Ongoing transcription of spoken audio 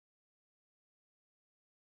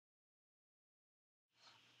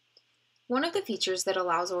One of the features that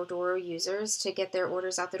allows Ordoro users to get their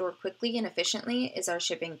orders out the door quickly and efficiently is our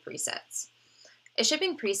shipping presets. A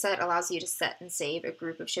shipping preset allows you to set and save a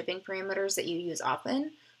group of shipping parameters that you use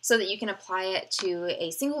often so that you can apply it to a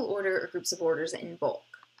single order or groups of orders in bulk.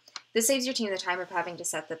 This saves your team the time of having to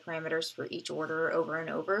set the parameters for each order over and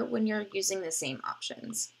over when you're using the same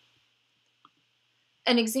options.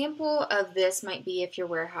 An example of this might be if your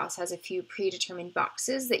warehouse has a few predetermined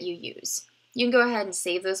boxes that you use. You can go ahead and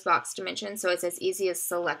save those box dimensions so it's as easy as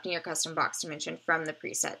selecting your custom box dimension from the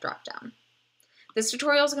preset dropdown. This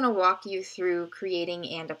tutorial is going to walk you through creating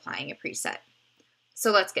and applying a preset.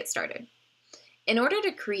 So let's get started. In order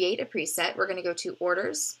to create a preset, we're going to go to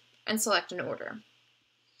Orders and select an order.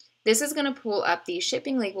 This is going to pull up the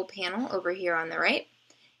shipping label panel over here on the right.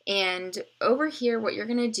 And over here, what you're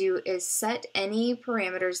going to do is set any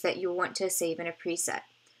parameters that you want to save in a preset.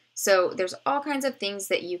 So there's all kinds of things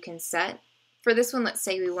that you can set. For this one, let's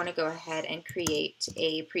say we want to go ahead and create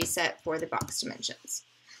a preset for the box dimensions.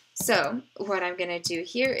 So what I'm going to do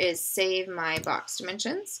here is save my box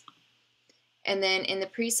dimensions. And then in the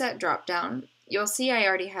preset dropdown, you'll see I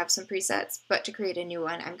already have some presets, but to create a new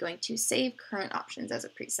one, I'm going to save current options as a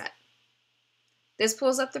preset. This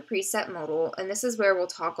pulls up the preset modal, and this is where we'll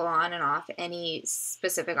toggle on and off any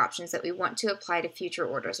specific options that we want to apply to future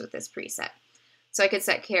orders with this preset. So I could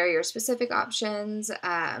set carrier specific options,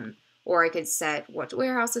 or I could set what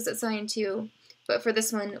warehouse is assigned to, but for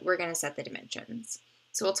this one, we're going to set the dimensions.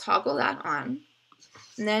 So we'll toggle that on,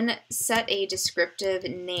 and then set a descriptive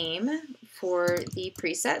name for the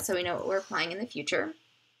preset so we know what we're applying in the future,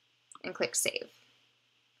 and click Save.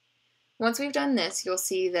 Once we've done this, you'll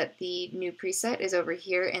see that the new preset is over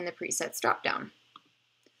here in the presets dropdown.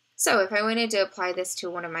 So if I wanted to apply this to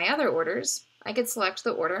one of my other orders, I could select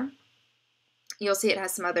the order. You'll see it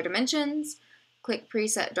has some other dimensions. Click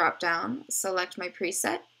Preset dropdown, select my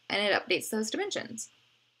preset, and it updates those dimensions.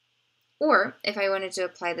 Or if I wanted to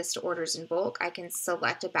apply this to orders in bulk, I can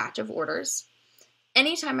select a batch of orders.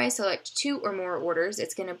 Anytime I select 2 or more orders,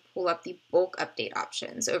 it's going to pull up the bulk update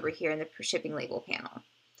options over here in the shipping label panel.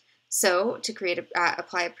 So to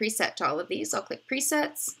apply a preset to all of these, I'll click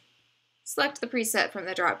Presets, select the preset from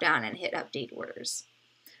the dropdown, and hit Update Orders.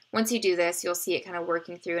 Once you do this, you'll see it kind of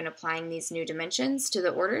working through and applying these new dimensions to the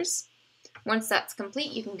orders. Once that's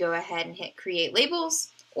complete, you can go ahead and hit Create Labels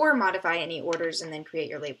or modify any orders and then create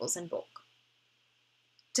your labels in bulk.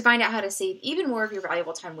 To find out how to save even more of your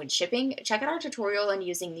valuable time when shipping, check out our tutorial on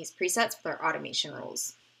using these presets with our automation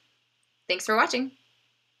rules. Thanks for watching.